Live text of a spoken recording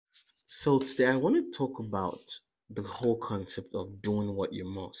So today I want to talk about the whole concept of doing what you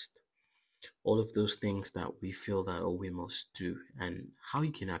must. All of those things that we feel that we must do and how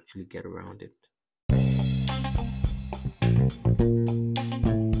you can actually get around it.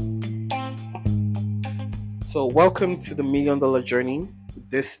 So welcome to the $1,000,000 journey.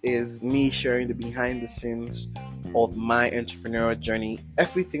 This is me sharing the behind the scenes of my entrepreneurial journey,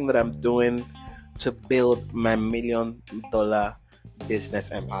 everything that I'm doing to build my $1,000,000 business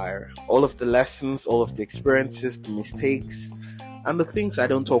empire. All of the lessons, all of the experiences, the mistakes, and the things I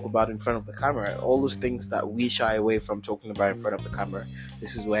don't talk about in front of the camera. All those things that we shy away from talking about in front of the camera.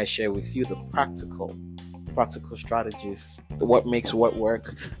 This is where I share with you the practical strategies, what makes what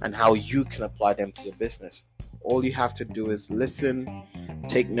work, and how you can apply them to your business. All you have to do is listen,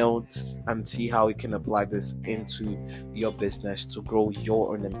 take notes, and see how you can apply this into your business to grow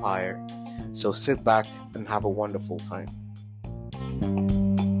your own empire. So sit back and have a wonderful time.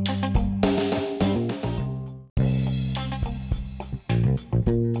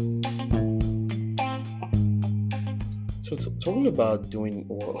 So talking about doing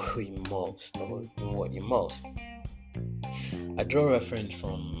what we must, or doing what you must, I draw a reference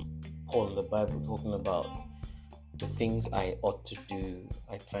from Paul in the Bible talking about the things I ought to do.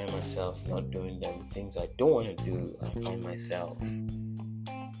 I find myself not doing them. Things I don't want to do, I find myself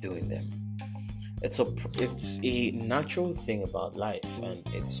doing them. It's a natural thing about life, and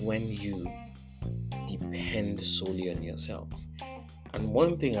it's when you depend solely on yourself. And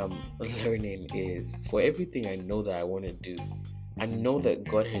one thing I'm learning is for everything I know that I want to do, I know that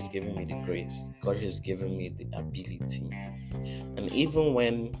God has given me the grace, God has given me the ability. And even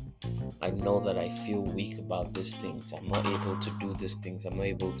when I know that I feel weak about these things, I'm not able to do these things, I'm not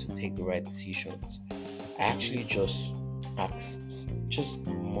able to take the right decisions, I actually just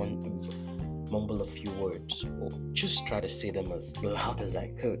mumble a few words, or just try to say them as loud as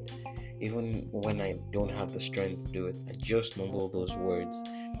I could. Even when I don't have the strength to do it, I just mumble those words,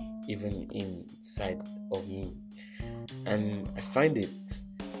 even inside of me. And I find it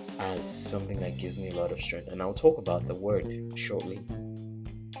as something that gives me a lot of strength. And I'll talk about the word shortly.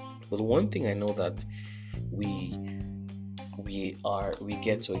 But the one thing I know that we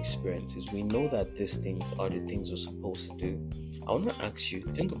get to experience is we know that these things are the things we're supposed to do. I want to ask you,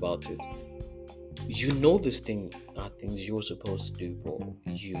 think about it. You know these things are things you're supposed to do,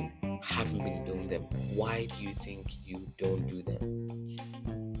 but you haven't been doing them. Why do you think you don't do them?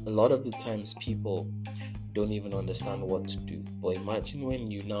 A lot of the times people don't even understand what to do. But imagine when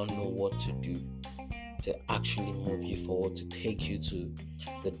you now know what to do to actually move you forward, to take you to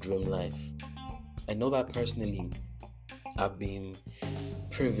the dream life. I know that personally, I've been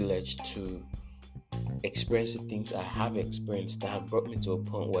privileged to experience the things I have experienced that have brought me to a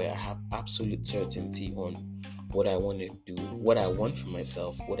point where I have absolute certainty on what I want to do, what I want for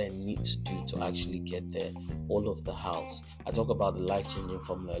myself, what I need to do to actually get there, all of the hows. I talk about the life-changing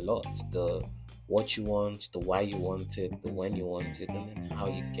formula a lot, the what you want, the why you want it, the when you want it, and then how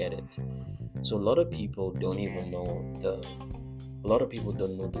you get it. So a lot of people don't know the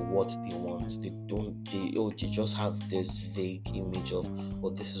what they want. They just have this vague image of,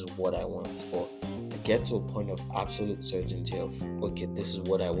 this is what I want. Or to get to a point of absolute certainty of, okay, this is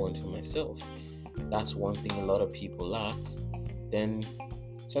what I want for myself. That's one thing a lot of people lack. Then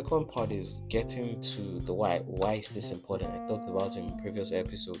second part is getting to the why. Why is this important? I talked about it in the previous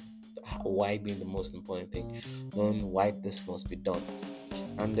episode, why being the most important thing, knowing why this must be done.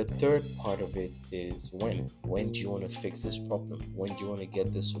 And the third part of it is when. When do you want to fix this problem? When do you want to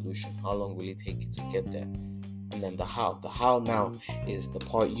get this solution? How long will it take you to get there? And then the how. The how now is the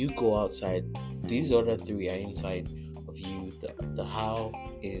part you go outside. These other three are inside of you. The how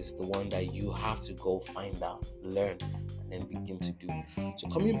is the one that you have to go find out, learn, and then begin to do. So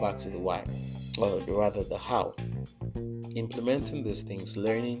coming back to the why, or rather the how, implementing these things,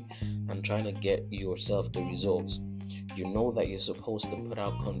 learning and trying to get yourself the results. You know that you're supposed to put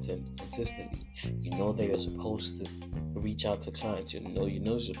out content consistently. You know that you're supposed to reach out to clients. You know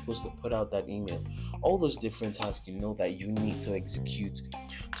you're supposed to put out that email. All those different tasks you know that you need to execute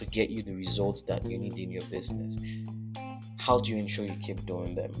to get you the results that you need in your business. How do you ensure you keep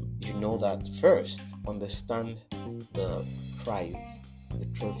doing them? You know that first, understand the prize, the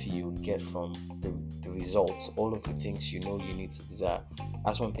trophy you get from the results, all of the things you know you need to desire.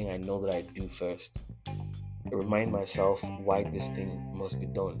 That's one thing I know that I do first. Remind myself why this thing must be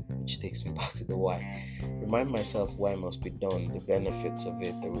done, which takes me back to the why. Remind myself why it must be done, the benefits of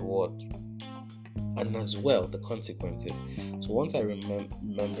it, the reward, and as well the consequences. So once I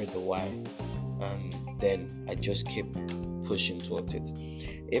remember the why, and then I just keep pushing towards it.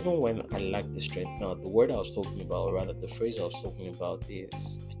 Even when I lack the strength. Now, the word I was talking about, or rather the phrase I was talking about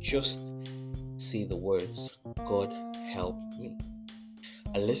is, I just say the words, God help me.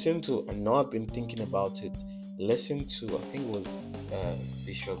 I listened to, and now I've been thinking about it. Listen to, I think it was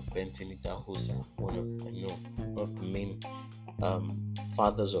Bishop Benton Idahosa, one of the main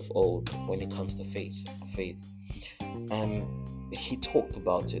fathers of old when it comes to faith, and he talked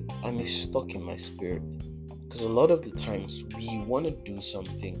about it, and it stuck in my spirit. Because a lot of the times we want to do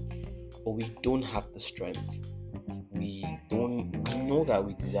something, but we don't have the strength. We know that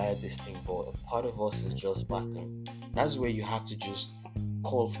we desire this thing, but a part of us is just backing. That's where you have to just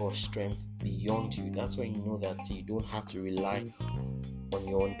call for strength beyond you. That's when you know that you don't have to rely on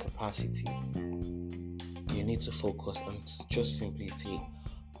your own capacity. You need to focus and just simply say,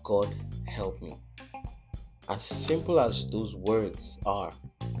 God help me. As simple as those words are,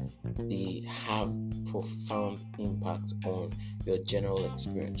 they have profound impact on your general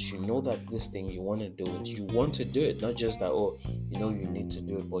experience. You know that this thing you want to do it. You want to do it, not just that, you need to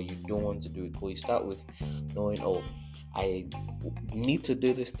do it, but you don't want to do it. But you start with knowing, I need to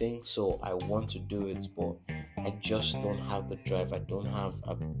do this thing, so I want to do it, but I just don't have the drive.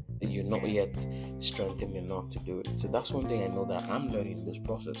 You're not yet strengthened enough to do it. So that's one thing I know that I'm learning in this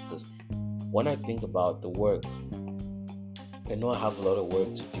process, because when I think about the work, I know I have a lot of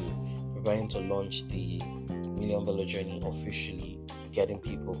work to do, preparing to launch the $1 Million Journey officially, getting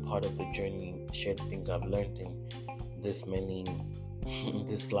people part of the journey, share the things I've learned in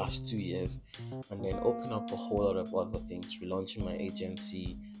this last 2 years, and then open up a whole lot of other things, relaunching my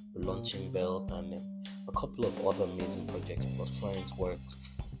agency, relaunching Belt, and then a couple of other amazing projects plus clients' work.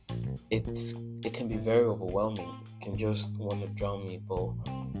 It can be very overwhelming. It can just want to drown me, but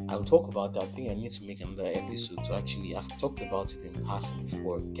I'll talk about that. I think I need to make another episode to actually, I've talked about it in passing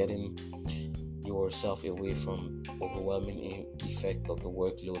before, getting yourself away from overwhelming effect of the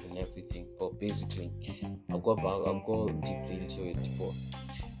workload and everything. But basically, I'll go deeply into it but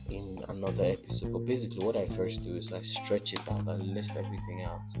in another episode. But basically, what I first do is I stretch it out, I list everything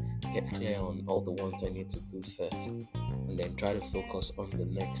out, get clear on all the ones I need to do first, and then try to focus on the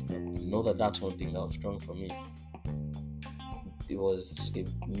next step. Know that that's one thing that was strong for me. It was a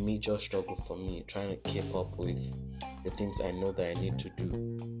major struggle for me trying to keep up with the things I know that I need to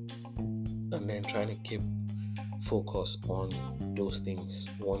do, and then trying to keep focus on those things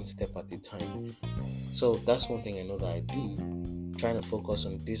one step at a time. So that's one thing I know that I do, trying to focus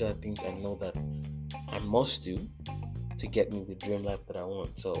on these are things I know that I must do to get me the dream life that I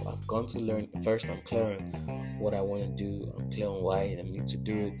want. So I've gone to learn. First, I'm clear on what I want to do. I'm clear on why I need to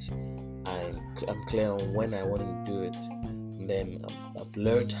do it. I'm clear on when I want to do it. And then I've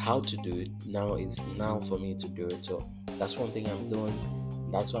learned how to do it. Now it's for me to do it. So that's one thing I'm doing.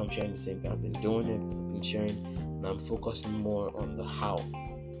 That's why I'm sharing the same thing. I've been doing it. I've been sharing, and I'm focusing more on the how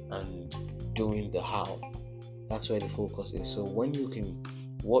and doing the how. That's where the focus is. So when you can,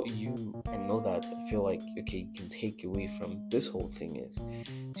 I know that I feel like, okay, you can take away from this whole thing is,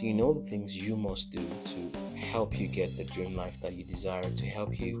 so you know the things you must do to help you get the dream life that you desire, to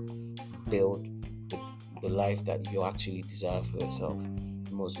help you build the life that you actually desire for yourself.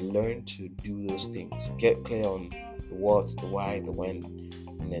 You must learn to do those things. Get clear on the what, the why, the when,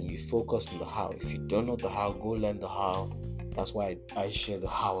 and then you focus on the how. If you don't know the how, go learn the how. That's why I share the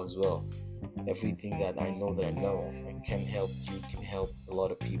how as well. Everything that I know and can help you, can help a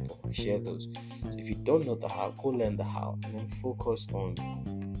lot of people. I share those. So if you don't know the how, go learn the how, and then focus on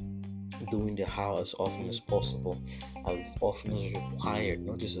doing the how as often as possible, as often as required,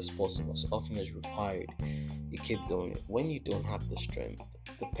 not just as possible, as often as required. You keep doing it. When you don't have the strength,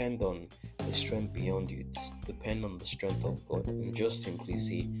 depend on the strength beyond you. Depend on the strength of God, and just simply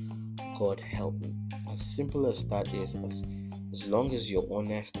say, God help me. As simple as that is, as long as you're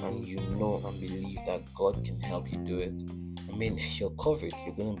honest and you know and believe that God can help you do it, you're covered.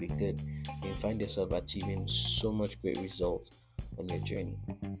 You're going to be good. You find yourself achieving so much great results on your journey.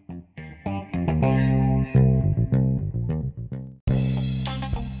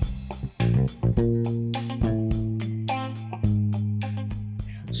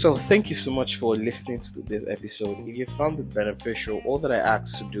 So thank you so much for listening to this episode. If you found it beneficial, all that I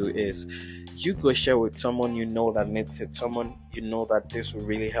ask to do is you go share with someone you know that needs it, someone you know that this will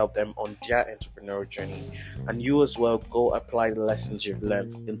really help them on their entrepreneurial journey, and you as well go apply the lessons you've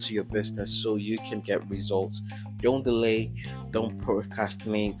learned into your business so you can get results. Don't delay, don't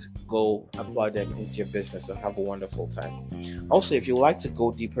procrastinate, go apply them into your business and have a wonderful time. Also, if you'd like to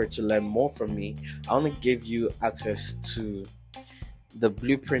go deeper to learn more from me, I want to give you access to the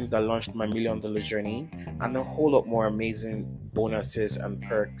blueprint that launched my $1 Million Journey and a whole lot more amazing bonuses and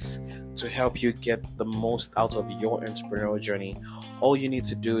perks to help you get the most out of your entrepreneurial journey. All you need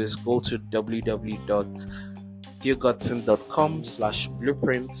to do is go to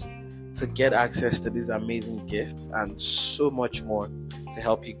theogodson.com/blueprint to get access to these amazing gifts and so much more to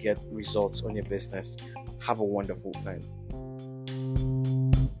help you get results on your business. Have a wonderful time.